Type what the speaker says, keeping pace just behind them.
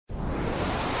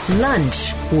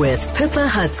Lunch with Pippa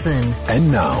Hudson. And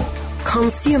now,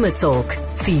 Consumer Talk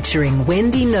featuring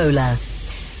Wendy Knowler.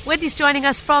 Wendy's joining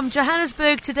us from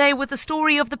Johannesburg today with the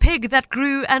story of the pig that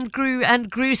grew and grew and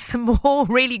grew. Some more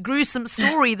really gruesome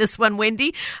story, this one,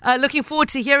 Wendy. Looking forward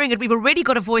to hearing it. We've already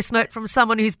got a voice note from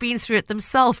someone who's been through it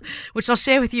themselves, which I'll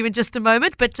share with you in just a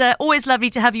moment. But always lovely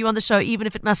to have you on the show, even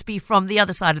if it must be from the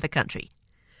other side of the country.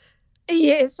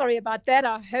 Yes, sorry about that.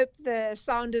 I hope the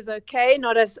sound is okay.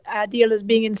 Not as ideal as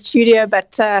being in studio,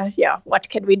 but what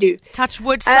can we do? Touch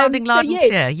wood, sounding loud and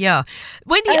clear. Yeah,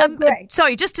 Wendy. Great.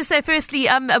 Sorry, just to say, firstly,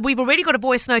 we've already got a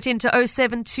voice note into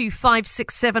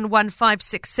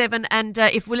 0725671567, and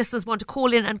if listeners want to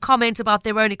call in and comment about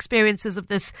their own experiences of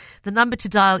this, the number to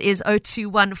dial is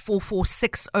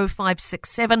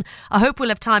 0214460567. I hope we'll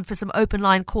have time for some open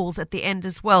line calls at the end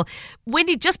as well.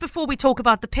 Wendy, just before we talk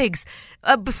about the pigs,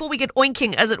 before we get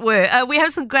oinking, as it were, we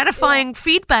have some gratifying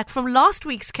feedback from last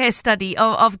week's case study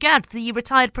of Gad, the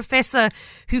retired professor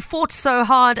who fought so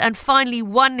hard and finally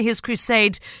won his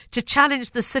crusade to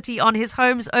challenge the city on his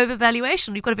home's overvaluation.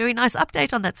 We've got a very nice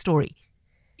update on that story.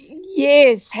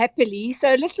 Yes, happily.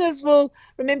 So listeners will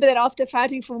remember that after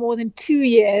fighting for more than 2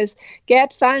 years,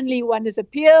 Gad finally won his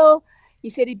appeal. He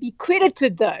said he'd be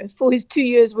credited, though, for his 2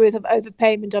 years' worth of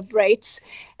overpayment of rates.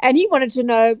 And he wanted to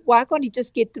know, why can't he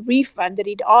just get the refund that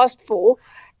he'd asked for?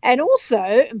 And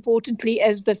also, importantly,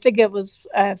 as the figure was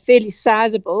fairly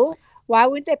sizable, why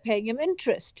weren't they paying him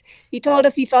interest? He told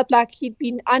us he felt like he'd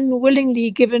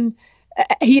unwillingly given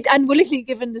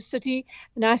the city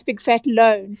a nice big fat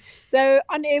loan. So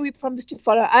on air, we promised to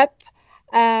follow up.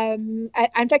 In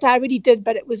fact, I already did,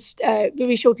 but it was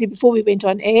very shortly before we went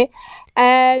on air,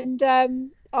 and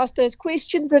asked those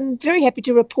questions, and very happy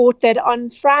to report that on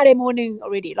Friday morning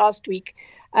already last week,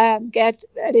 Gad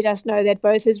let us know that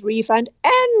both his refund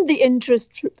and the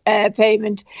interest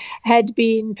payment had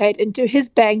been paid into his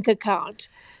bank account.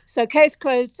 So case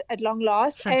closed at long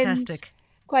last. Fantastic.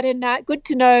 And quite good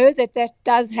to know that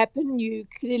does happen. You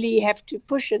clearly have to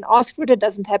push and ask for it. It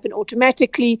doesn't happen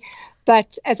automatically.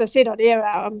 But as I said on air,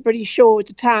 I'm pretty sure at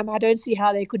the time, I don't see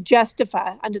how they could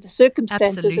justify, under the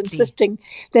circumstances, Absolutely. insisting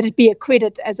that it be a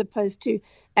credit as opposed to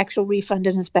actual refund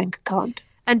in his bank account.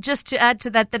 And just to add to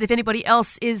that if anybody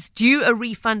else is due a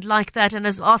refund like that and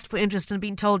has asked for interest and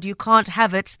been told you can't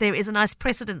have it, there is a nice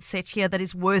precedent set here that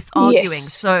is worth arguing.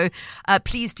 Yes. So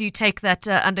please do take that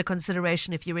under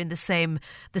consideration if you're in the same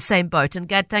boat. And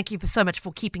Gad, thank you so much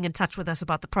for keeping in touch with us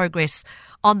about the progress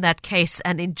on that case,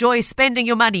 and enjoy spending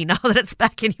your money now that it's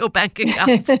back in your bank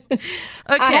account. Okay.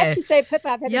 I have to say, Pippa,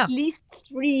 I've had at least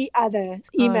 3 other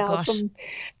emails from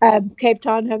Cape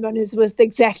Town homeowners with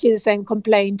exactly the same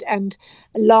complaint and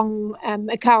long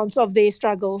accounts of their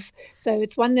struggles. So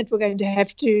it's one that we're going to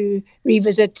have to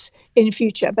revisit in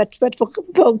future. But for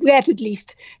that, at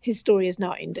least, his story is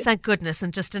now ended. Thank goodness,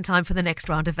 and just in time for the next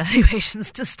round of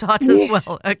valuations to start as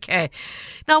well. Okay.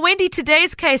 Now, Wendy,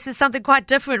 today's case is something quite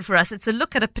different for us. It's a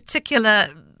look at a particular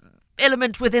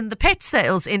element within the pet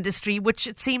sales industry, which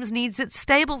it seems needs its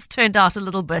stables turned out a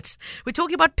little bit. We're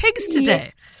talking about pigs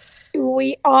today. Yeah,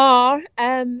 we are,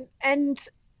 and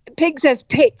pigs as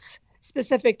pets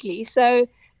specifically. So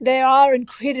they are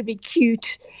incredibly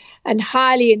cute and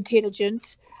highly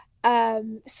intelligent.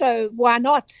 So why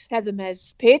not have them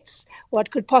as pets? What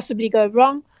could possibly go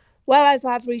wrong? Well, as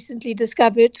I've recently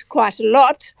discovered, quite a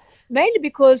lot, mainly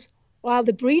because while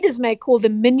the breeders may call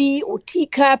them mini or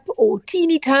teacup or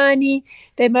teeny tiny,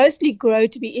 they mostly grow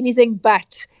to be anything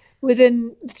but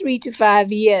within 3 to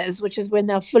 5 years, which is when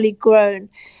they're fully grown.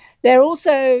 They're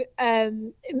also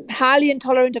highly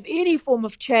intolerant of any form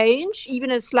of change, even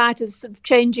as slight as sort of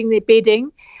changing their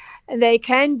bedding. And they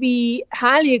can be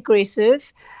highly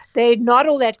aggressive. They're not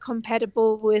all that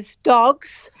compatible with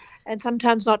dogs, and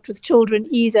sometimes not with children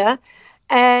either.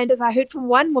 And as I heard from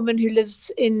one woman who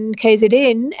lives in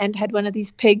KZN and had one of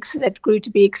these pigs that grew to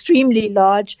be extremely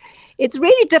large, it's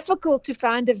really difficult to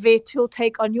find a vet who'll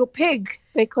take on your pig,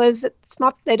 because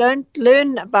they don't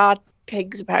learn about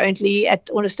pigs apparently at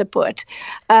Onderstepoort.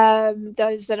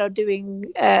 Those that are doing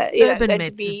urban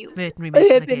veterinary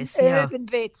medicine, I guess. Urban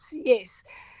vets, yes.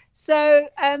 So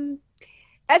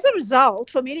as a result,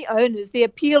 for many owners, the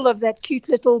appeal of that cute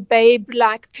little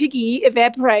babe-like piggy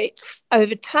evaporates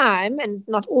over time, and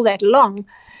not all that long,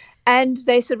 and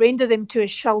they surrender them to a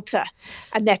shelter,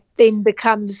 and that then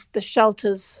becomes the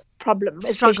shelter's problem, Struggle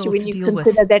especially when to you deal with.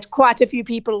 consider that quite a few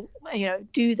people,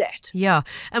 do that. Yeah,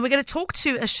 and we're going to talk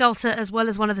to a shelter as well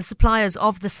as one of the suppliers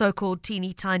of the so-called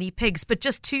teeny tiny pigs. But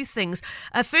just two things.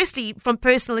 Firstly, from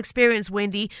personal experience,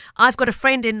 Wendy, I've got a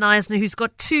friend in Knysna who's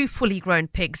got 2 fully grown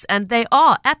pigs, and they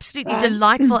are absolutely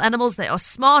delightful animals. They are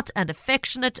smart and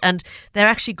affectionate, and they're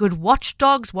actually good watch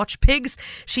pigs.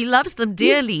 She loves them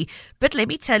dearly. But let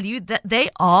me tell you that they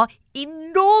are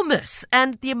enormous,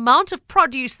 and the amount of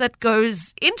produce that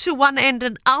goes into one end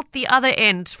and out the other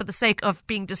end, for the sake of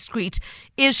being discreet,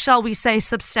 is, shall we say,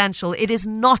 substantial. It is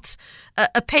not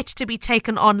a pet to be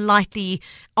taken on lightly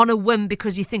on a whim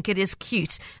because you think it is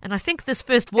cute. And I think this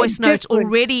first voice note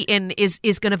already in is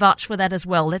going to vouch for that as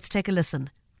well. Let's take a listen.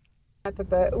 Hi,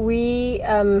 Pippa. We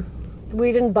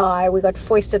didn't buy. We got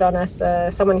foisted on us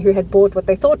someone who had bought what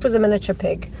they thought was a miniature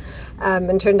pig,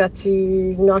 and turned out to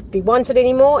not be wanted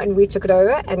anymore, and we took it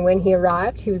over. And when he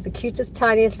arrived, he was the cutest,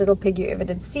 tiniest little pig you ever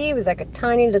did see. He was like a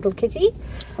tiny little kitty,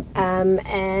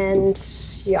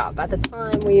 and yeah, by the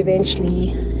time we eventually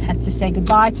had to say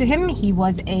goodbye to him, he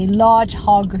was a large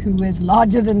hog who was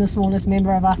larger than the smallest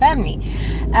member of our family.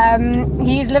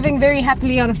 He's living very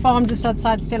happily on a farm just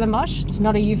outside Stellenbosch. It's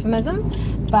not a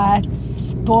euphemism, but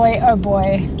boy, oh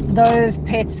boy, those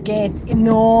pets get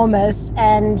enormous.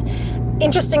 And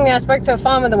interestingly, I spoke to a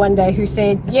farmer the one day who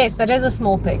said, yes, that is a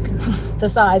small pig, the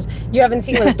size. You haven't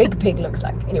seen what a big pig looks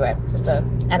like. Anyway, just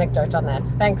an anecdote on that.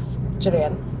 Thanks,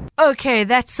 Gillian. Okay,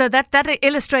 that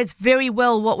illustrates very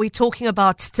well what we're talking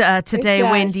about today,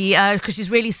 Wendy, because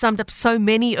she's really summed up so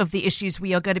many of the issues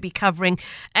we are going to be covering.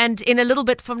 And in a little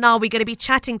bit from now, we're going to be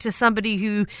chatting to somebody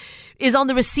who is on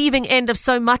the receiving end of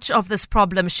so much of this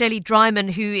problem, Shelley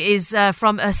Dryman, who is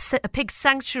from a pig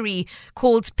sanctuary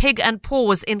called Pig and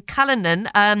Paws in Cullinan.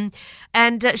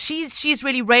 And she's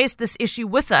really raised this issue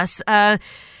with us.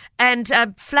 And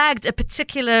flagged a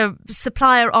particular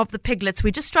supplier of the piglets.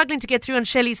 We're just struggling to get through on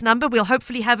Shelley's number. We'll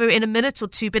hopefully have her in a minute or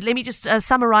two. But let me just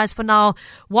summarize for now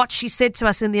what she said to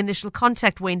us in the initial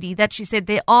contact, Wendy, that she said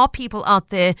there are people out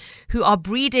there who are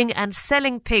breeding and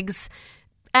selling pigs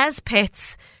as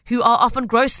pets, who are often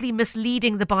grossly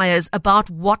misleading the buyers about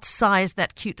what size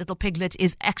that cute little piglet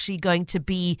is actually going to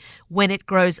be when it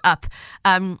grows up.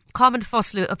 Carmen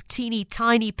Vosloo of Teeny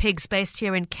Tiny Pigs, based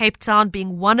here in Cape Town,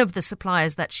 being one of the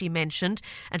suppliers that she mentioned,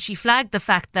 and she flagged the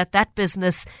fact that that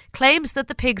business claims that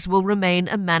the pigs will remain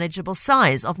a manageable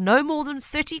size of no more than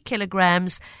 30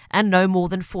 kilograms and no more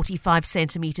than 45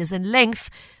 centimeters in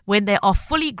length when they are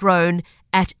fully grown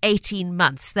at 18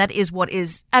 months. That is what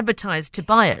is advertised to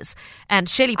buyers. And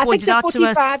Shelley pointed out to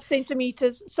us 45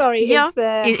 centimeters, is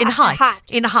the in height.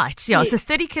 In height, yeah. Yes. So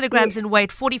 30 kilograms in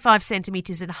weight, 45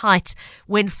 centimeters in height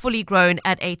when fully grown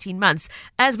at 18 months.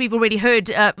 As we've already heard,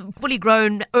 fully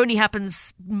grown only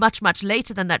happens much, much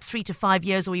later than that, 3 to 5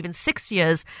 years or even 6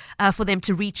 years for them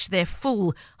to reach their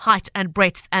full height and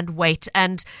breadth and weight.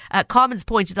 And Carmen's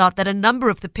pointed out that a number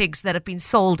of the pigs that have been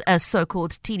sold as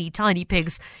so-called teeny tiny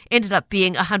pigs ended up being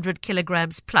 100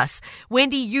 kilograms plus.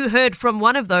 Wendy, you heard from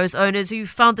one of those owners who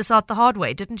found this out the hard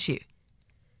way, didn't you?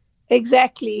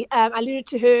 Exactly. I alluded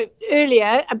to her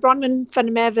earlier. Bronwyn van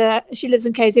der Merwe, she lives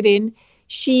in KZN.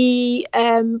 She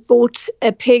bought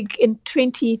a pig in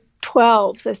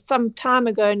 2012, so some time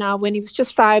ago now, when he was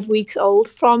just 5 weeks old,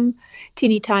 from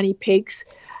Teeny Tiny Pigs.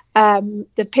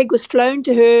 The pig was flown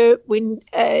to her when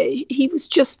he was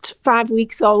just 5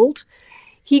 weeks old.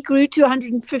 He grew to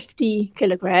 150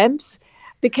 kilograms,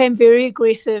 became very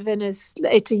aggressive in his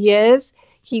later years.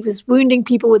 He was wounding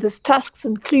people with his tusks,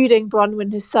 including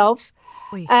Bronwyn herself.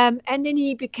 And then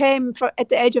he became, at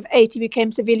the age of 8, he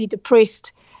became severely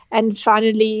depressed. And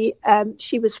finally,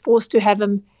 she was forced to have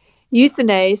him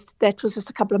euthanized. That was just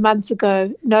a couple of months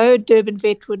ago. No Durban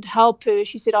vet would help her.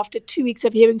 She said after 2 weeks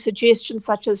of hearing suggestions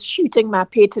such as shooting my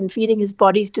pet and feeding his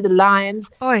bodies to the lions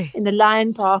in the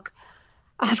lion park,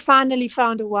 I finally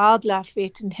found a wildlife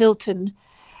vet in Hilton.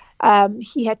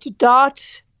 He had to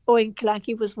dart Oink like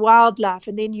he was wildlife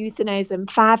and then euthanize him.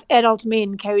 5 adult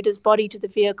men carried his body to the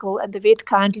vehicle, and the vet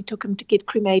kindly took him to get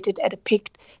cremated at a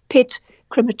pet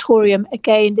crematorium.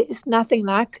 Again, there is nothing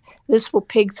like this for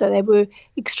pigs, so they were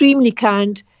extremely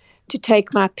kind to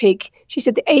take my pig. She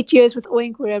said the 8 years with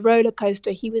Oink were a roller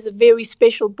coaster. He was a very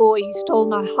special boy. He stole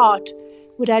my heart.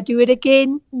 Would I do it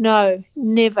again? No,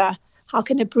 never. How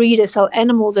can a breeder sell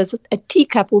animals as a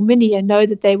teacup or mini and know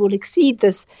that they will exceed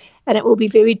this, and it will be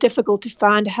very difficult to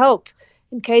find help?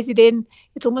 In KZN,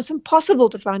 it's almost impossible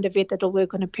to find a vet that will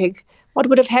work on a pig. What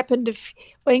would have happened if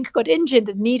Oink got injured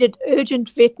and needed urgent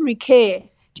veterinary care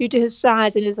due to his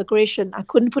size and his aggression? I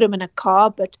couldn't put him in a car,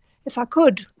 but if I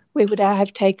could, where would I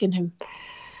have taken him?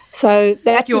 So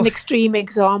that's an extreme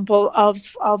example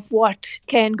of what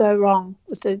can go wrong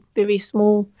with a very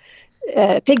small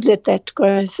piglet that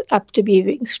grows up to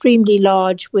be extremely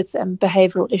large with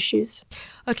behavioural issues.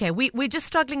 Okay, we're just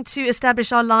struggling to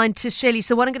establish our line to Shelley.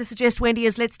 So what I'm going to suggest, Wendy,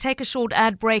 is let's take a short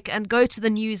ad break and go to the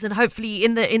news, and hopefully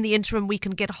in the interim we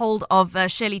can get hold of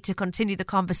Shelley to continue the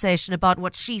conversation about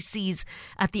what she sees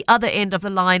at the other end of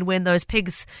the line when those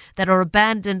pigs that are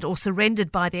abandoned or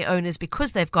surrendered by their owners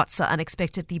because they've got so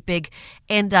unexpectedly big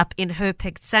end up in her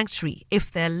pig sanctuary,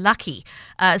 if they're lucky.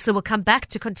 So we'll come back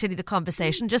to continue the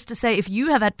conversation. Just to say, if you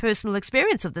have had personal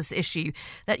experience of this issue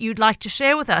that you'd like to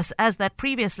share with us, as that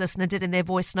previous listener did in their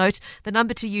voice note, the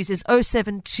number to use is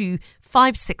 072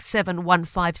 567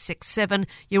 1567.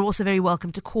 You're also very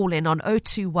welcome to call in on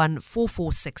 021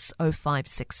 446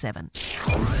 0567.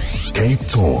 Cape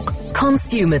Talk.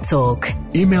 Consumer Talk.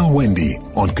 Email Wendy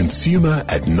on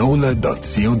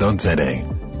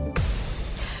consumer@nola.co.za.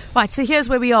 Right, so here's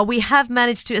where we are. We have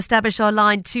managed to establish our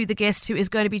line to the guest who is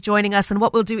going to be joining us, and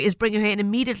what we'll do is bring her in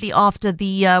immediately after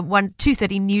the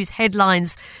 2:30 news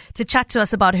headlines to chat to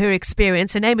us about her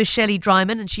experience. Her name is Shelley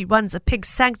Dryman, and she runs a pig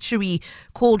sanctuary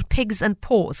called Pigs and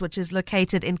Paws, which is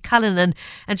located in Cullinan.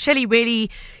 And Shelley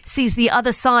really sees the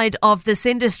other side of this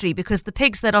industry, because the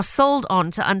pigs that are sold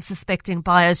on to unsuspecting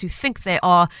buyers who think they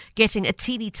are getting a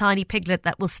teeny tiny piglet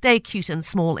that will stay cute and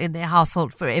small in their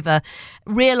household forever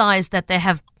realize that they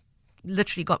have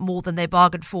literally got more than they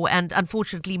bargained for, and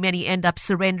unfortunately many end up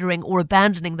surrendering or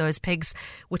abandoning those pigs,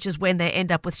 which is when they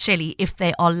end up with Shelley if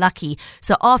they are lucky.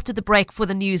 So after the break for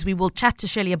the news, we will chat to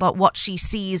Shelley about what she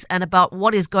sees and about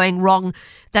what is going wrong,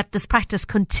 that this practice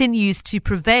continues to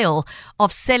prevail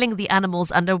of selling the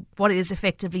animals under what is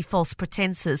effectively false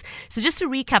pretenses. So just to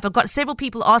recap, I've got several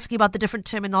people asking about the different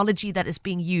terminology that is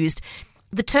being used.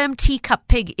 The term teacup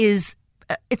pig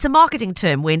it's a marketing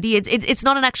term, Wendy. It's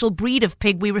not an actual breed of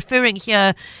pig. We're referring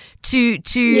here to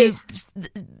Yes.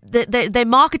 They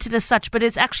market it as such, but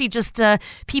it's actually just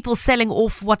people selling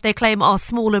off what they claim are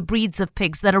smaller breeds of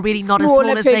pigs that are really not as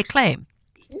small as they claim.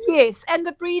 Yes, and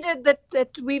the breeder that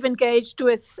we've engaged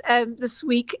with this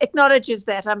week acknowledges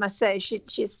that, I must say. She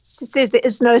says there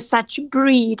is no such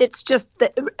breed. It's just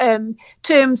the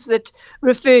terms that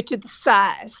refer to the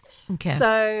size.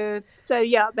 Okay. So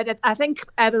yeah, but I think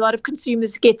a lot of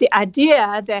consumers get the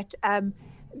idea that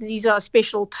these are a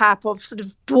special type of sort of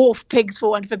dwarf pigs, for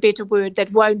want of a better word,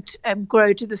 that won't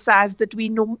grow to the size that we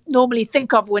normally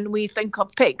think of when we think of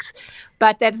pigs.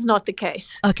 But that is not the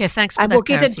case. Okay, thanks for and that we'll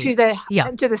get clarity.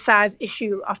 into the size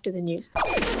issue after the news.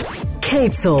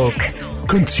 Cape Talk.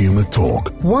 Consumer Talk.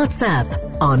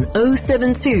 WhatsApp on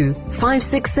 072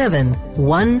 567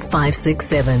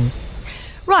 1567.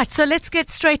 Right, so let's get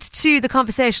straight to the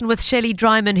conversation with Shelley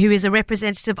Dryman, who is a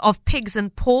representative of Pigs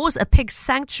and Paws, a pig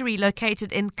sanctuary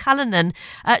located in Cullinan.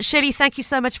 Shelley, thank you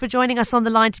so much for joining us on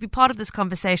the line to be part of this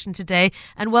conversation today,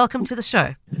 and welcome to the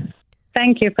show.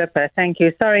 Thank you, Pippa. Thank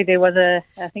you. Sorry, there was a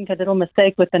little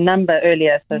mistake with the number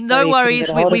earlier. So no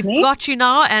worries. We've got you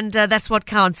now, and that's what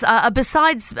counts.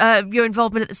 Besides your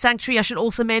involvement at the sanctuary, I should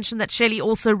also mention that Shelley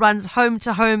also runs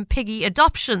Home-to-Home Piggy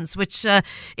Adoptions, which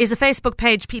is a Facebook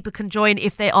page people can join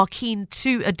if they are keen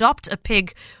to adopt a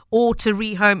pig or to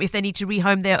rehome if they need to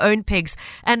rehome their own pigs.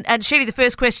 And Shelley, the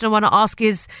first question I want to ask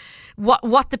is,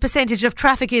 what the percentage of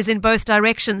traffic is in both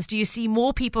directions. Do you see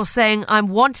more people saying, I'm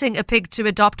wanting a pig to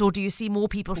adopt, or do you see more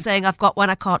people saying, I've got one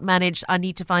I can't manage, I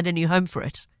need to find a new home for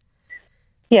it?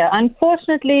 Yeah,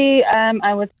 unfortunately,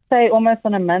 I would say almost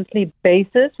on a monthly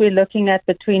basis, we're looking at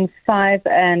between 5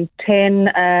 and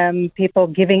 10 people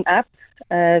giving up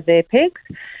their pigs.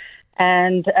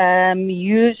 And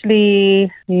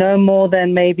usually no more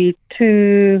than maybe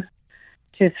 2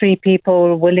 to 3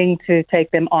 people willing to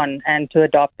take them on and to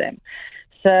adopt them.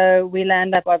 So we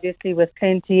land up obviously with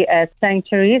plenty at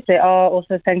sanctuaries. There are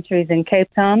also sanctuaries in Cape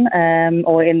Town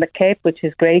or in the Cape, which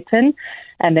is Greyton,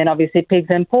 and then obviously Pigs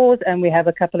and Paws, and we have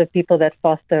a couple of people that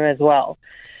foster as well.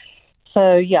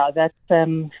 So, yeah, that's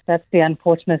the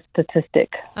unfortunate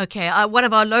statistic. Okay. One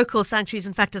of our local sanctuaries,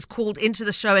 in fact, has called into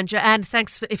the show. And Joanne,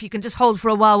 thanks. If you can just hold for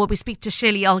a while while we speak to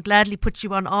Shelley, I'll gladly put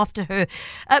you on after her.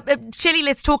 Shelley,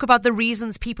 let's talk about the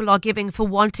reasons people are giving for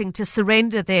wanting to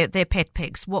surrender their pet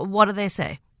pigs. What do they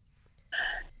say?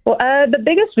 Well, the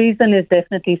biggest reason is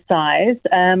definitely size.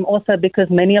 Also because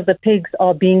many of the pigs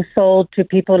are being sold to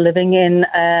people living in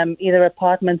either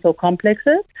apartments or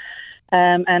complexes.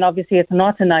 And obviously it's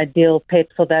not an ideal pet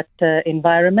for that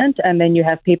environment. And then you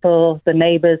have people, the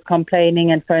neighbors,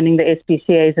 complaining and phoning the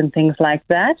SPCAs and things like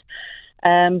that.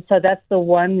 So that's the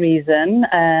one reason.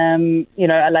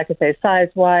 Like I say,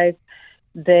 size-wise.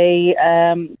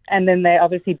 And then they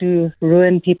obviously do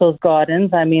ruin people's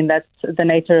gardens. I mean, that's the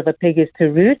nature of a pig, is to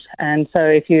root. And so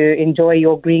if you enjoy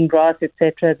your green grass,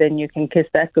 etc., then you can kiss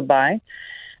that goodbye.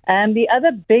 And the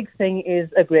other big thing is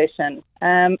aggression.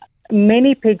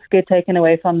 Many pigs get taken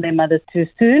away from their mothers too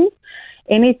soon.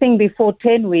 Anything before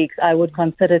 10 weeks, I would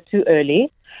consider too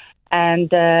early. And,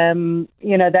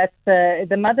 that's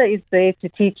the mother is there to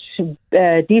teach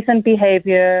decent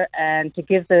behavior and to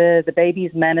give the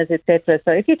babies manners, etc.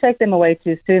 So if you take them away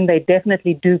too soon, they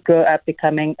definitely do grow up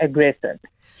becoming aggressive.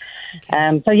 Okay.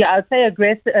 I would say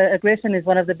aggression is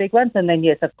one of the big ones. And then,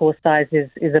 yes, of course, size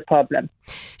is a problem.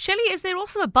 Shelley, is there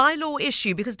also a bylaw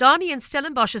issue? Because Dani in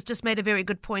Stellenbosch has just made a very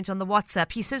good point on the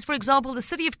WhatsApp. He says, for example, the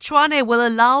city of Tshwane will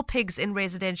allow pigs in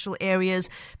residential areas,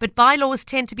 but bylaws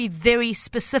tend to be very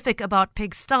specific about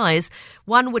pig sties,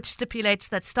 one which stipulates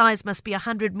that sties must be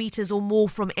 100 metres or more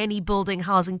from any building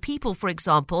housing people, for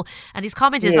example. And his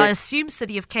comment is, I assume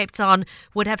City of Cape Town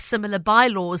would have similar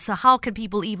bylaws, so how can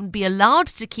people even be allowed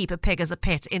to keep a pig as a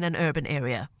pet in an urban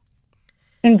area?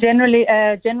 And generally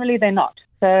they're not.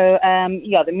 So,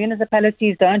 the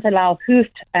municipalities don't allow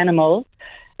hoofed animals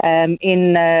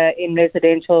in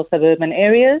residential suburban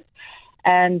areas.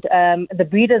 And the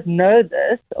breeders know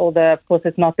this, although, of course,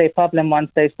 it's not their problem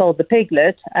once they've sold the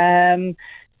piglet.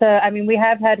 We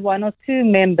have had one or two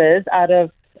members out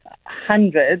of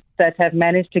hundreds that have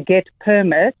managed to get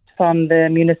permits from the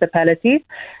municipalities.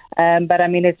 But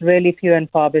it's really few and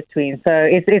far between. So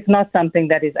it's not something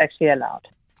that is actually allowed.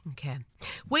 Okay.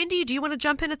 Wendy, do you want to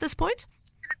jump in at this point?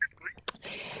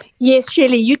 Yes,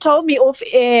 Shelley, you told me off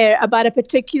air about a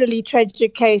particularly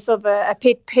tragic case of a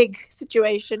pet pig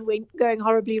situation going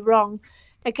horribly wrong,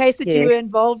 a case that you were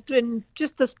involved in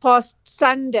just this past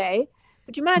Sunday.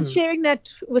 Would you mind sharing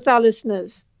that with our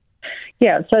listeners?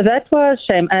 Yeah, so that was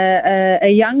shame. A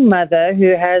young mother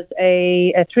who has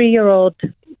a 3-year-old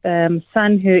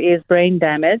son who is brain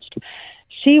damaged.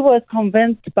 She was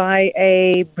convinced by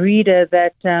a breeder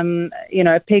that,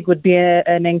 a pig would be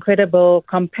an incredible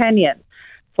companion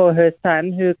for her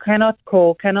son, who cannot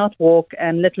crawl, cannot walk,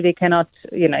 and literally cannot,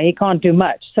 he can't do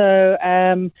much. So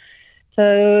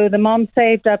the mom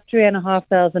saved up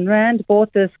 3,500 rand,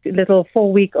 bought this little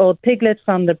 4-week-old piglet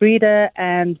from the breeder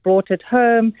and brought it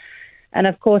home. And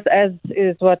of course, as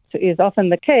is what is often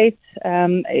the case,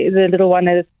 the little one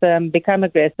has become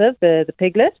aggressive, the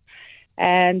piglet.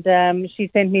 And she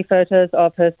sent me photos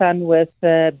of her son with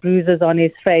bruises on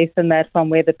his face and that from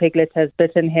where the piglet has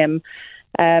bitten him.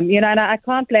 And I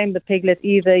can't blame the piglet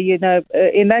either.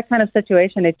 In that kind of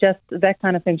situation, that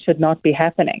kind of thing should not be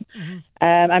happening.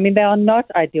 Mm-hmm. They are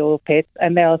not ideal pets,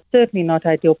 and they are certainly not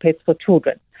ideal pets for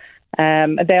children.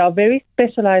 They are very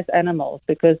specialized animals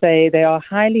because they are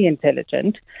highly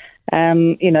intelligent.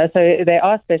 So they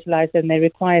are specialized and they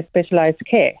require specialized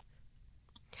care.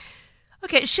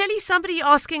 Okay, Shelley, somebody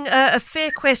asking a fair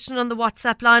question on the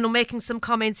WhatsApp line or making some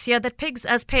comments here that pigs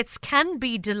as pets can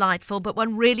be delightful, but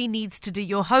one really needs to do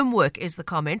your homework, is the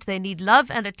comment. They need love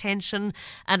and attention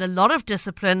and a lot of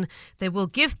discipline. They will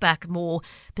give back more.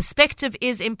 Perspective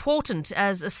is important,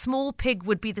 as a small pig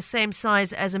would be the same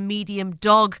size as a medium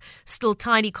dog, still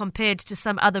tiny compared to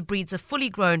some other breeds of fully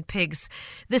grown pigs.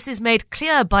 This is made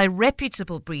clear by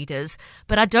reputable breeders,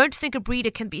 but I don't think a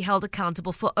breeder can be held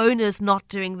accountable for owners not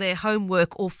doing their homework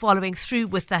or following through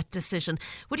with that decision.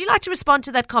 Would you like to respond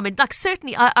to that comment?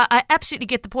 Certainly, I absolutely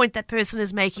get the point that person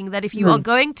is making, that if you are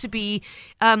going to be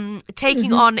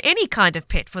taking on any kind of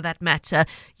pet for that matter,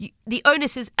 the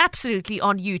onus is absolutely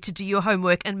on you to do your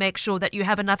homework and make sure that you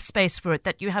have enough space for it,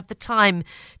 that you have the time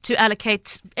to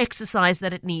allocate exercise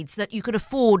that it needs, that you can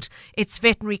afford its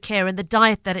veterinary care and the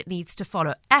diet that it needs to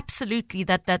follow. Absolutely,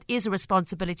 that is a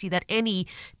responsibility that any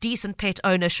decent pet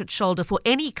owner should shoulder for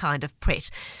any kind of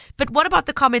pet. But what about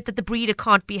the comment that the breeder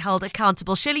can't be held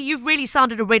accountable? Shelley, you've really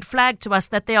sounded a red flag to us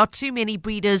that there are too many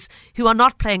breeders who are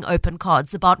not playing open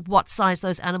cards about what size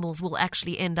those animals will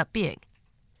actually end up being.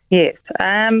 Yes.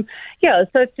 I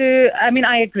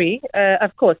agree.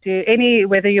 Of course,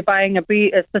 whether you're buying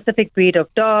a specific breed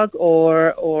of dog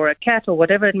or a cat or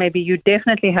whatever it may be, you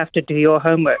definitely have to do your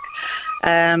homework.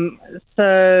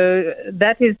 So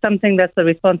that is something that's the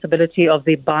responsibility of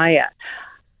the buyer.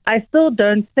 I still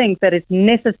don't think that it's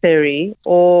necessary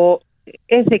or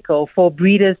ethical for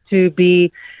breeders to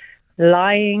be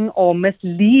lying or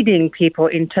misleading people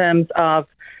in terms of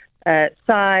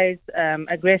size,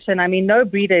 aggression. No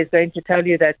breeder is going to tell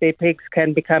you that their pigs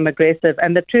can become aggressive.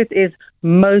 And the truth is,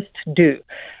 most do.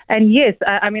 And yes,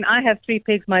 I have 3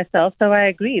 pigs myself, so I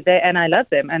agree. And I love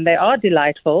them, and they are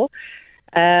delightful.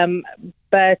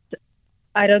 But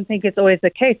I don't think it's always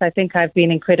the case. I think I've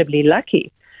been incredibly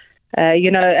lucky.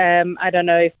 I don't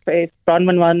know if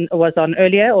Bronwyn was on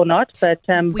earlier or not, but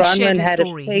We shared Bronwyn her had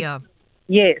story, a pig. yeah.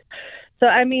 Yes. So,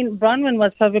 Bronwyn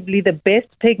was probably the best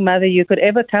pig mother you could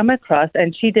ever come across,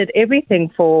 and she did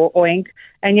everything for Oink,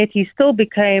 and yet he still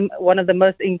became one of the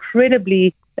most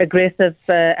incredibly aggressive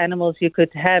animals you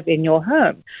could have in your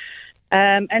home.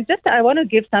 And just, I want to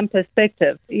give some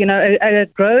perspective. A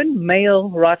grown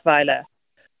male Rottweiler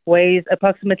weighs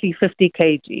approximately 50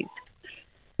 kgs.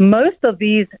 Most of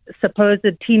these supposed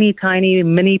teeny tiny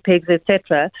mini pigs,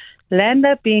 etc., land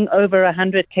up being over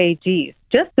 100 kgs,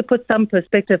 just to put some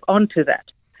perspective onto that.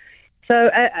 So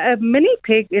a mini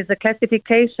pig is a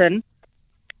classification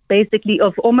basically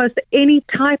of almost any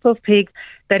type of pig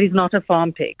that is not a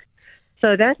farm pig.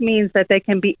 So that means that they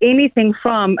can be anything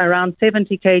from around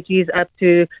 70 kgs up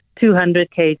to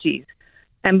 200 kgs.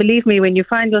 And believe me, when you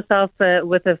find yourself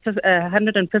with a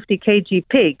 150 kg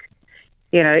pig,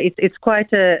 it's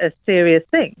quite a serious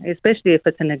thing, especially if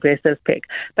it's an aggressive pig.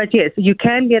 But yes, you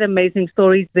can get amazing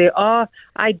stories.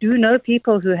 I do know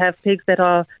people who have pigs that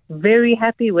are very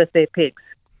happy with their pigs.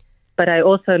 But I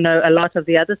also know a lot of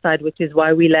the other side, which is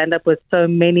why we land up with so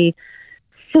many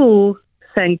full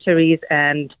sanctuaries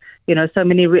and, so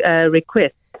many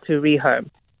requests to rehome.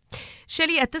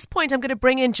 Shelley, at this point, I'm going to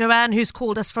bring in Joanne, who's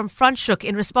called us from Franschhoek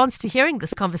in response to hearing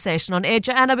this conversation on air.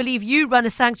 Joanne, I believe you run a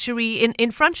sanctuary in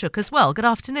Franschhoek as well. Good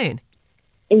afternoon.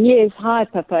 Yes, hi,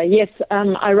 Papa. Yes,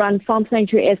 I run Farm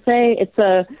Sanctuary SA.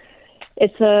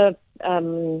 It's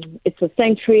a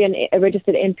sanctuary and a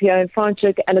registered NPO in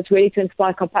Franschhoek, and it's really to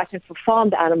inspire compassion for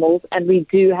farmed animals. And we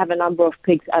do have a number of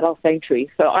pigs at our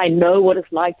sanctuary, so I know what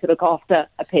it's like to look after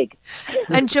a pig.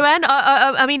 And Joanne,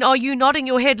 are you nodding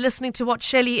your head listening to what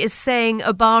Shelley is saying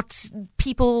about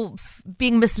people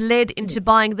being misled into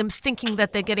buying them, thinking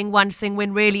that they're getting one thing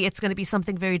when really it's going to be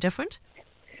something very different?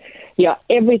 Yeah,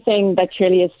 everything that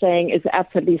Shelley is saying is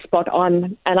absolutely spot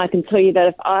on, and I can tell you that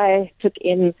if I took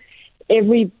in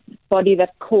everybody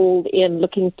that called in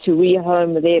looking to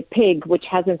rehome their pig, which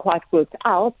hasn't quite worked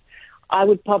out, I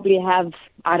would probably have,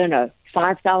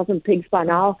 5,000 pigs by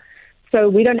now. So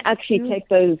we don't actually take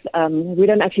those. We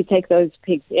don't actually take those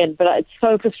pigs in. But it's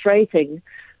so frustrating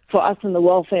for us in the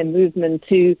welfare movement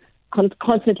to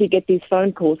constantly get these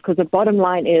phone calls, because the bottom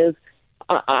line is,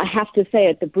 I have to say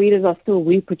it, the breeders are still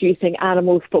reproducing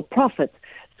animals for profit.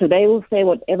 So they will say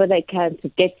whatever they can to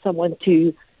get someone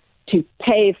to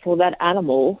pay for that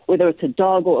animal, whether it's a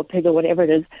dog or a pig or whatever it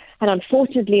is. And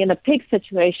unfortunately, in a pig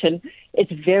situation,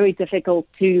 it's very difficult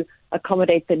to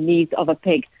accommodate the needs of a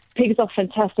pig. Pigs are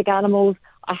fantastic animals.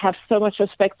 I have so much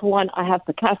respect for one. I have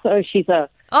Picasso. She's a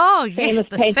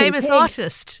famous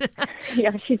artist.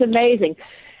 Yeah, she's amazing.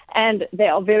 And they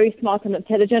are very smart and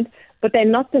intelligent, but they're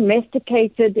not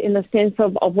domesticated in the sense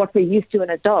of what we're used to in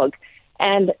a dog.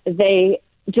 And they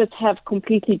just have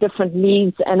completely different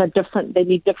needs and they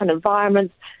need different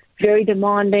environments, very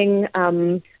demanding.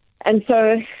 And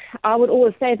so I would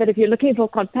always say that if you're looking for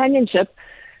companionship,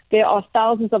 there are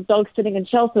thousands of dogs sitting in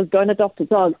shelters. Go and adopt a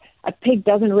dog. A pig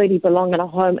doesn't really belong in a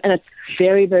home, and it's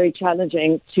very, very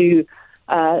challenging to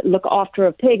look after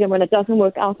a pig. And when it doesn't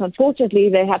work out, unfortunately,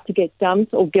 they have to get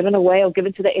dumped or given away or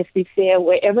given to the SPCA or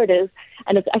wherever it is.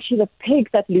 And it's actually the pig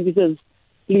that loses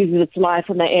its life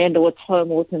in the end, or its home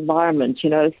or its environment,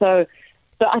 So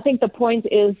I think the point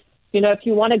is, if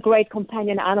you want a great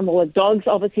companion animal, a dog's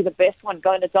obviously the best one.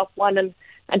 Go and adopt one and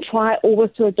try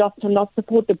always to adopt and not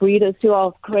support the breeders who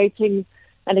are creating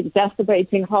and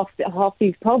exacerbating half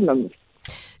these problems.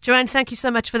 Joanne, thank you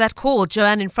so much for that call.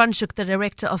 Joanne in Franschhoek, the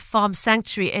director of Farm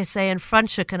Sanctuary SA in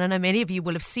Franschhoek. And I know many of you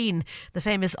will have seen the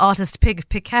famous artist pig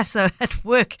Picasso at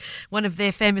work, one of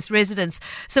their famous residents.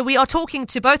 So we are talking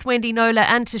to both Wendy Knowler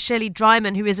and to Shelley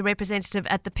Dryman, who is a representative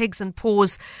at the Pigs and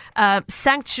Paws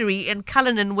Sanctuary in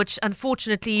Cullinan, which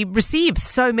unfortunately receives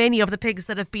so many of the pigs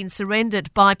that have been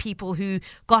surrendered by people who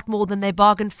got more than they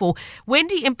bargained for.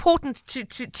 Wendy, important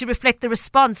to reflect the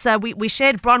response. We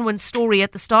shared Bronwyn's story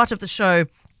at the start of the show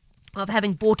of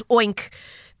having bought Oink,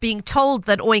 being told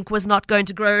that Oink was not going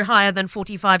to grow higher than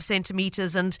 45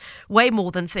 centimeters and weigh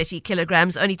more than 30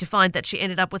 kilograms, only to find that she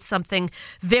ended up with something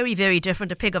very, very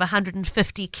different, a pig of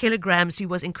 150 kilograms who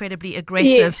was incredibly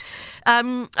aggressive.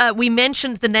 Yes. We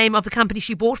mentioned the name of the company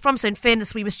she bought from, so in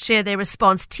fairness, we must share their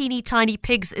response. Teeny Tiny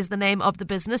Pigs is the name of the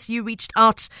business. You reached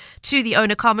out to the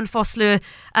owner, Carmen Vosloo,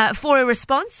 for a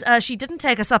response. She didn't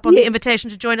take us up on the invitation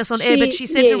to join us on air, but she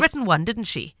sent a written one, didn't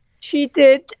she? She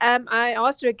did. I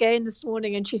asked her again this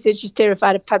morning, and she said she's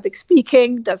terrified of public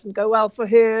speaking, doesn't go well for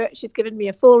her. She's given me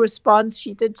a full response.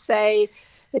 She did say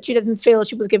that she didn't feel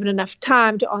she was given enough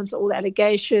time to answer all the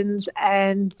allegations,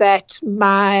 and that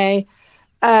my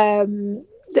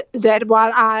that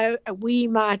while we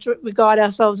might regard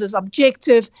ourselves as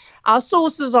objective, our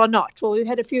sources are not. Well, we've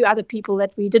had a few other people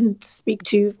that we didn't speak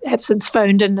to have since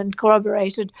phoned in and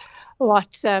corroborated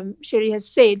what Shelley has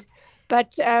said.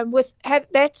 But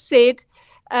that said,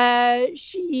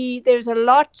 there's a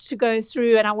lot to go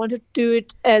through, and I want to do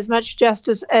it as much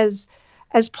justice as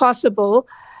possible.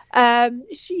 One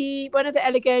of the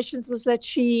allegations was that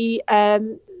the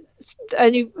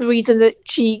only reason that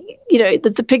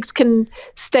that the pigs can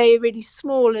stay really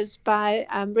small is by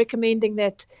recommending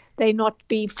that they not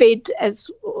be fed as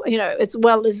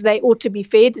well as they ought to be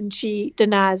fed, and she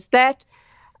denies that.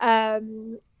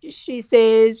 She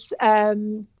says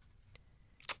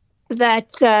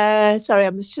that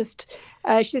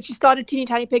she said she started Teeny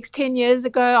Tiny Pigs 10 years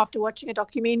ago after watching a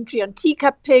documentary on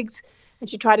teacup pigs, and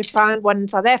she tried to find one in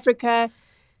South Africa.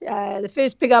 The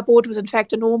first pig I bought was in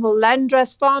fact a normal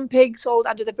Landrace farm pig sold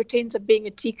under the pretense of being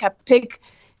a teacup pig.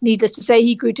 Needless to say,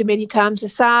 he grew to many times the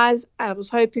size I was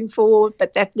hoping for,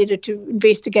 but that led her to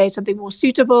investigate something more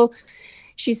suitable.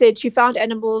 She said she found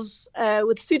animals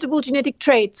with suitable genetic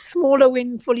traits, smaller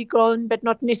when fully grown, but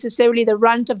not necessarily the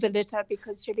runt of the litter,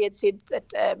 because Shelley had said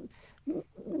that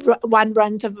one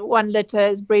runt of one litter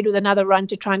is bred with another runt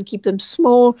to try and keep them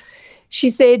small.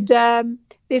 She said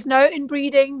there's no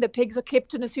inbreeding. The pigs are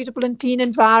kept in a suitable and clean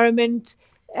environment,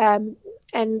 and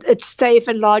it's safe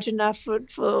and large enough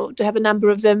to have a number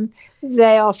of them.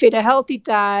 They are fed a healthy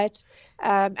diet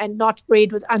and not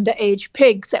bred with underage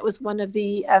pigs. That was one of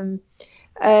the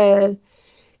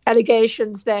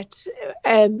allegations that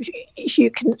she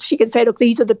can say, look,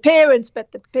 these are the parents,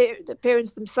 but the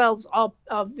parents themselves are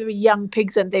very young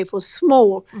pigs and therefore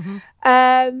small.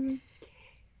 Mm-hmm.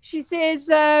 She says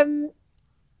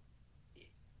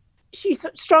she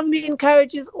strongly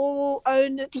encourages all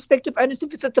prospective owners to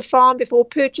visit the farm before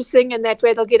purchasing, and that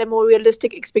way they'll get a more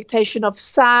realistic expectation of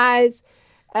size.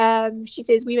 She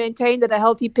says we maintain that a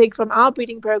healthy pig from our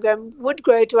breeding program would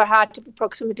grow to a height of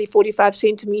approximately 45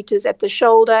 centimeters at the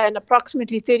shoulder and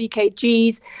approximately 30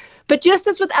 kgs. But just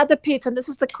as with other pets, and this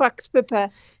is the crux,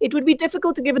 Pippa, it would be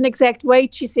difficult to give an exact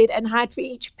weight, she said, and height for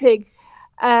each pig,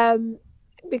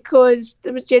 because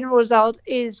the general result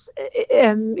is,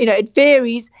 it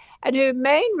varies. And her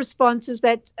main response is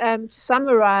that, to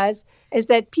summarize, is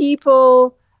that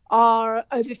people are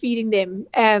overfeeding them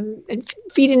and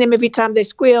feeding them every time they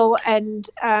squeal, and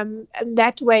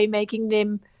that way making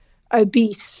them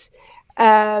obese,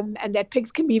 and that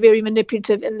pigs can be very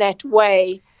manipulative in that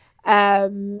way.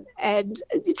 And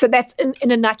so that's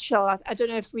in a nutshell. I don't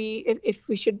know if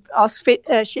we should ask Shelley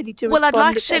to respond. Well, I'd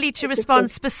like Shelley to respond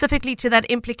specifically to that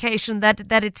implication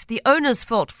that it's the owner's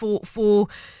fault for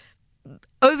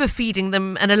overfeeding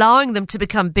them and allowing them to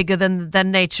become bigger than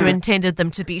nature intended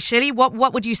them to be. Shelley,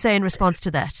 what would you say in response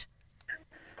to that?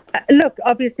 Look,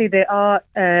 obviously there are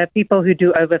people who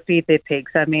do overfeed their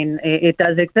pigs. I mean, it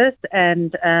does exist,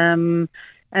 and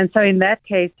so in that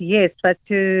case, yes. But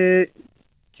to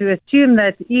assume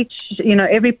that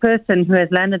every person who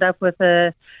has landed up with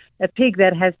a pig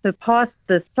that has surpassed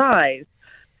the size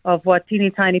of what Teeny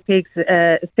Tiny Pigs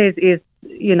says is,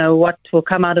 what will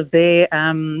come out of their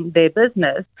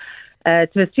business,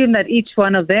 to assume that each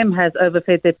one of them has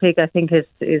overfed their pig, I think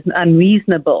is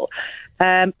unreasonable.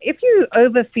 If you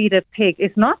overfeed a pig,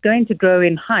 it's not going to grow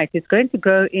in height. It's going to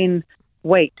grow in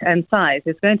weight and size.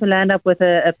 It's going to land up with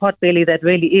a pot belly that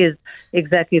really is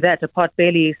exactly that, a pot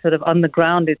belly sort of on the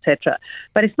ground, etc.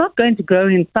 But it's not going to grow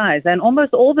in size. And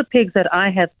almost all the pigs that I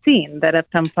have seen that have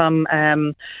come from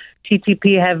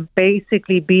TTP have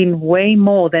basically been way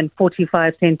more than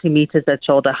 45 centimeters at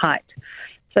shoulder height.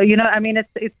 So,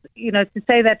 it's to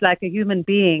say that like a human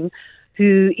being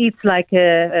who eats like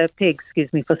a pig,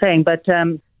 excuse me for saying, but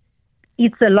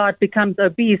eats a lot, becomes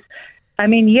obese. I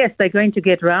mean, yes, they're going to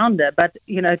get rounder, but,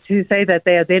 to say that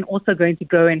they are then also going to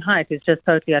grow in height is just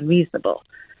totally unreasonable.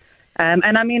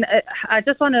 And I mean, I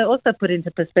just want to also put into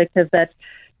perspective that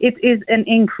it is an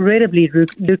incredibly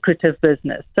lucrative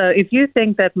business. So if you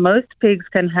think that most pigs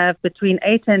can have between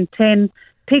 8 and 10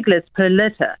 piglets per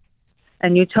litter,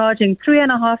 and you're charging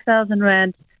 3,500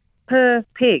 rand per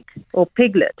pig or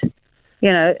piglet,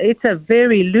 it's a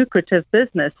very lucrative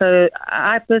business. So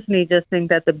I personally just think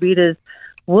that the breeders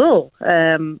will,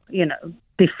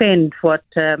 defend what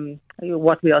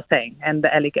we are saying and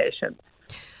the allegations.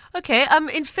 Okay.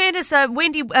 In fairness,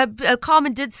 Wendy,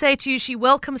 Carmen did say to you she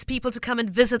welcomes people to come and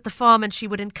visit the farm, and she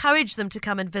would encourage them to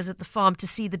come and visit the farm to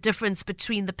see the difference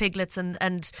between the piglets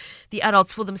and the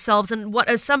adults for themselves. And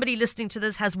what somebody listening to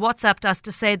this has WhatsApped us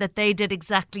to say that they did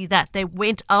exactly that. They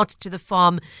went out to the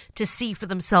farm to see for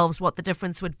themselves what the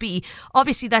difference would be.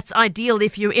 Obviously, that's ideal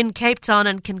if you're in Cape Town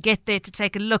and can get there to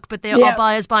take a look. But there are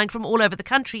buyers buying from all over the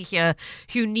country here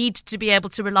who need to be able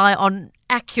to rely on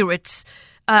accurate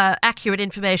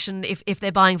information if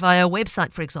they're buying via a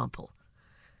website, for example.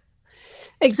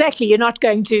 Exactly. You're not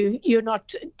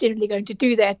generally going to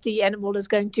do that. The animal is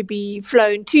going to be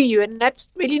flown to you, and that's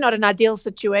really not an ideal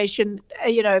situation.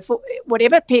 For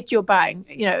whatever pet you're buying,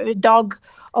 a dog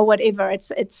or whatever,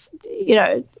 it's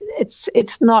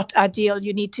not ideal.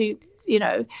 You need to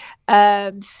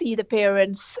see the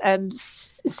parents and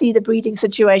see the breeding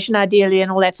situation ideally and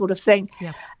all that sort of thing.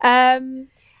 Yeah.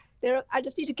 I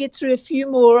just need to get through a few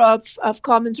more of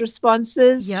Carmen's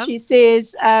responses. Yep. She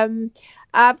says,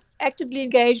 I've actively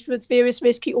engaged with various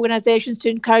rescue organizations to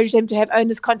encourage them to have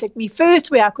owners contact me first,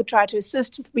 where I could try to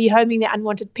assist with rehoming their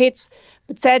unwanted pets.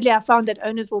 But sadly, I found that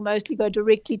owners will mostly go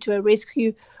directly to a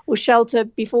rescue or shelter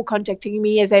before contacting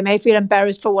me, as they may feel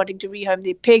embarrassed for wanting to rehome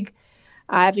their pig.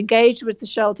 I have engaged with the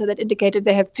shelter that indicated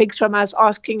they have pigs from us,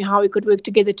 asking how we could work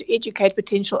together to educate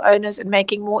potential owners and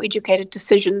making more educated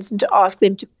decisions, and to ask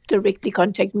them to directly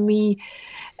contact me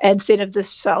instead of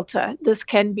this shelter. This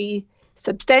can be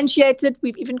substantiated.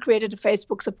 We've even created a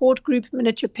Facebook support group,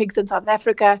 Miniature Pigs in South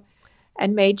Africa,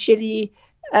 and made Shelley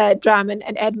Dryman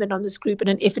an admin on this group in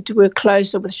an effort to work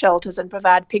closer with shelters and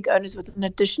provide pig owners with an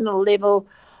additional level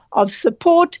of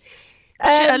support.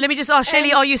 Let me just ask,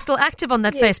 Shelley, are you still active on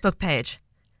that Facebook page?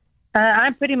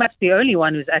 I'm pretty much the only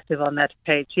one who's active on that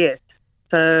page, yes.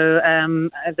 So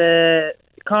the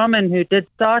Carmen, who did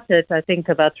start it, I think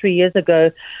about 3 years ago,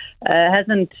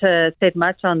 hasn't said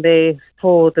much on there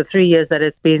for the 3 years that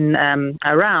it's been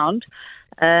around.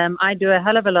 I do a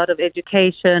hell of a lot of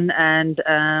education, and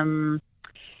I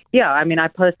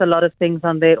post a lot of things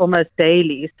on there almost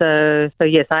daily. So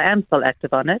yes, I am still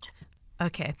active on it.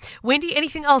 Okay. Wendy,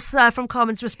 anything else from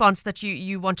Carmen's response that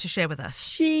you want to share with us?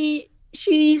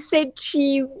 She said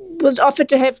she was offered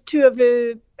to have 2 of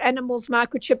her animals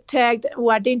microchip tagged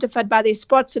or identified by their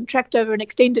spots and tracked over an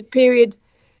extended period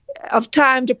of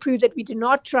time to prove that we do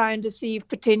not try and deceive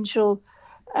potential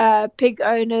pig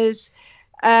owners.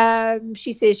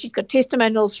 She says she's got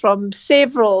testimonials from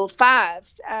 5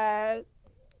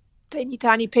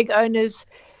 tiny pig owners.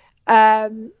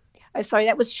 Sorry,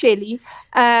 that was Shelley.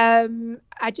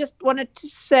 I just wanted to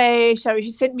say,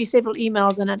 she sent me several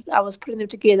emails, and I was putting them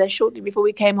together shortly before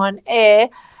we came on air.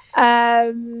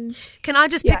 Can I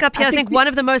just pick up here? I think one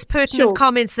of the most pertinent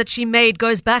comments that she made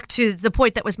goes back to the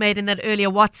point that was made in that earlier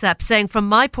WhatsApp, saying, from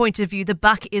my point of view, the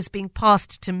buck is being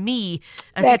passed to me,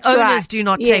 as the owners do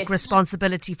not take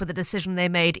responsibility for the decision they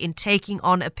made in taking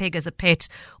on a pig as a pet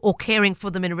or caring for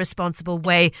them in a responsible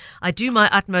way. I do my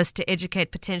utmost to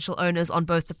educate potential owners on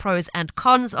both the pros and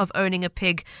cons of owning a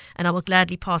pig, and I will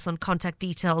gladly pass on contact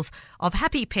details of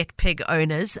happy pet pig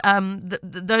owners.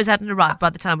 Those hadn't arrived by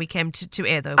the time we came to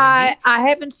air, though. I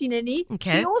haven't seen any.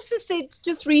 Okay. She also said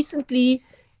just recently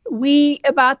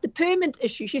about the permit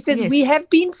issue. She says, Yes. we have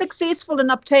been successful in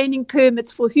obtaining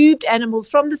permits for hooved animals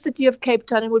from the city of Cape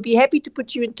Town, and would be happy to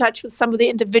put you in touch with some of the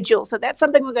individuals. So that's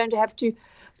something we're going to have to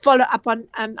follow up on.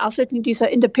 I'll certainly do so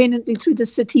independently through the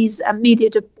city's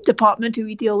media department, who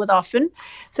we deal with often.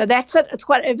 So that's it. It's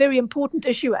quite a very important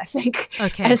issue, I think,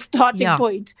 as a starting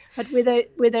point, but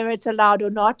whether it's allowed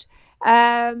or not.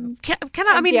 Can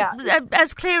I,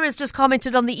 as Claire has just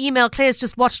commented on the email, Claire's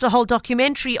just watched a whole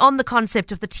documentary on the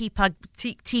concept of the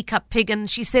teacup pig, and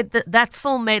she said that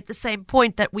film made the same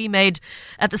point that we made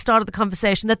at the start of the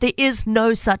conversation, that there is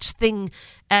no such thing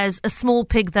as a small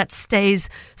pig that stays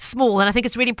small. And I think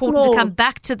it's really important to come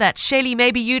back to that. Shelley,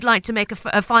 maybe you'd like to make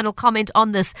a final comment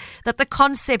on this, that the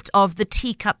concept of the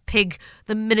teacup pig,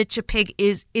 the miniature pig,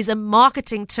 is a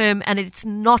marketing term, and it's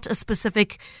not a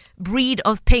specific breed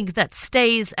of pig that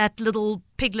stays at little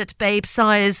piglet babe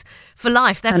size for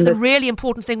life. That's the really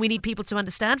important thing we need people to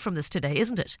understand from this today,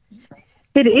 isn't it?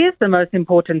 It is the most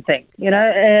important thing.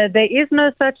 There is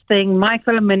no such thing,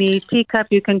 micro, mini, teacup,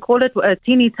 you can call it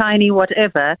teeny tiny,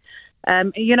 whatever.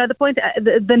 The point,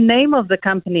 the name of the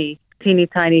company, Teeny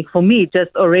Tiny, for me,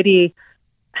 just already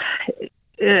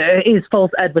is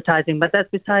false advertising, but that's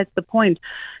besides the point.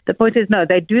 The point is, no,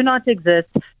 they do not exist.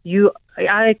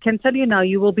 I can tell you now,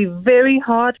 you will be very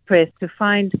hard-pressed to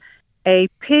find a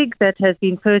pig that has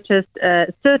been purchased,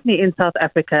 certainly in South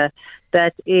Africa,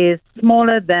 that is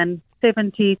smaller than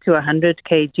 70 to 100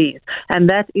 kgs, and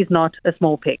that is not a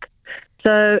small pig.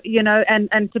 So,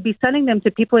 and to be selling them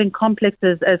to people in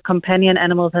complexes as companion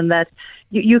animals and that,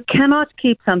 you cannot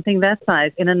keep something that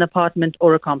size in an apartment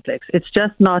or a complex. It's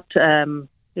just not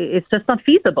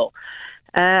feasible.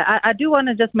 I do want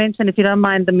to just mention, if you don't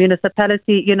mind, the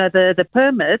municipality, the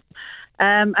permits.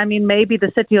 Maybe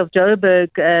the city of Joburg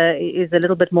is a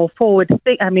little bit more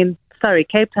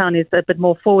Cape Town is a bit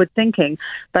more forward thinking,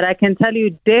 but I can tell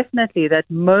you definitely that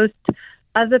most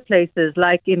other places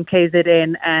like in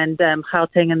KZN and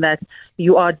Gauteng and that,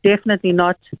 you are definitely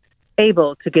not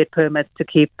able to get permits to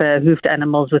keep hoofed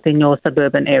animals within your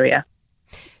suburban area.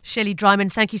 Shelley Dryman,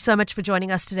 thank you so much for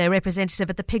joining us today, representative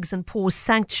at the Pigs and Paws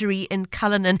Sanctuary in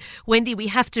Cullinan. Wendy, we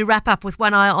have to wrap up with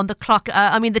one eye on the clock. The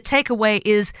takeaway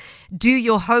is do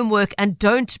your homework and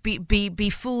don't be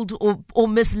fooled or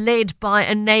misled by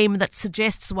a name that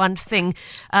suggests one thing.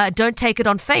 Don't take it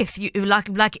on faith.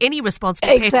 Like any responsible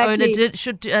pet owner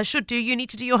should do, you need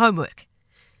to do your homework.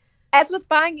 As with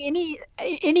buying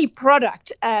any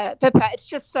product, Pippa, it's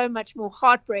just so much more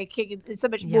heartbreaking and so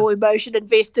much more emotion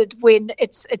invested when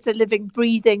it's a living,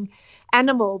 breathing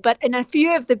animal. But in a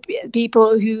few of the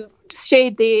people who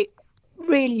shared their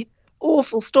really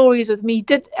awful stories with me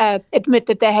did admit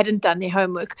that they hadn't done their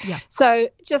homework. Yeah. So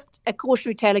just a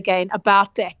cautionary tale again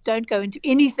about that. Don't go into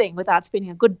anything without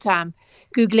spending a good time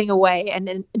Googling away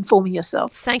and informing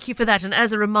yourself. Thank you for that. And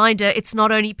as a reminder, it's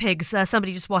not only pigs.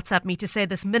 Somebody just WhatsApped me to say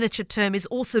this miniature term is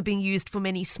also being used for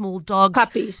many small dogs.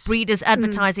 Puppies. Breeders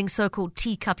advertising so-called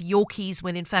teacup Yorkies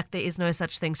when in fact there is no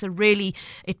such thing. So really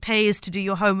it pays to do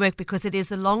your homework because it is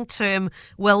the long-term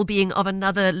well-being of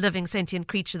another living sentient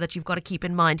creature that you've got to keep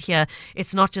in mind here.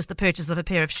 It's not just the purchase of a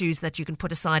pair of shoes that you can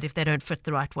put aside if they don't fit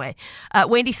the right way.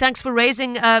 Wendy, thanks for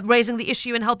raising the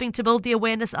issue and helping to build the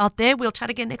awareness out there. We'll chat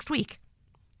again next week.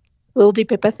 Will do,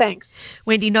 Pippa. Thanks.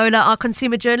 Wendy Knowler, our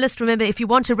consumer journalist. Remember, if you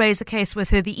want to raise a case with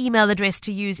her, the email address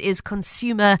to use is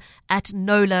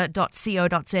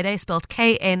consumer@knowler.co.za, spelled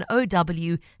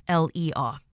KNOWLER.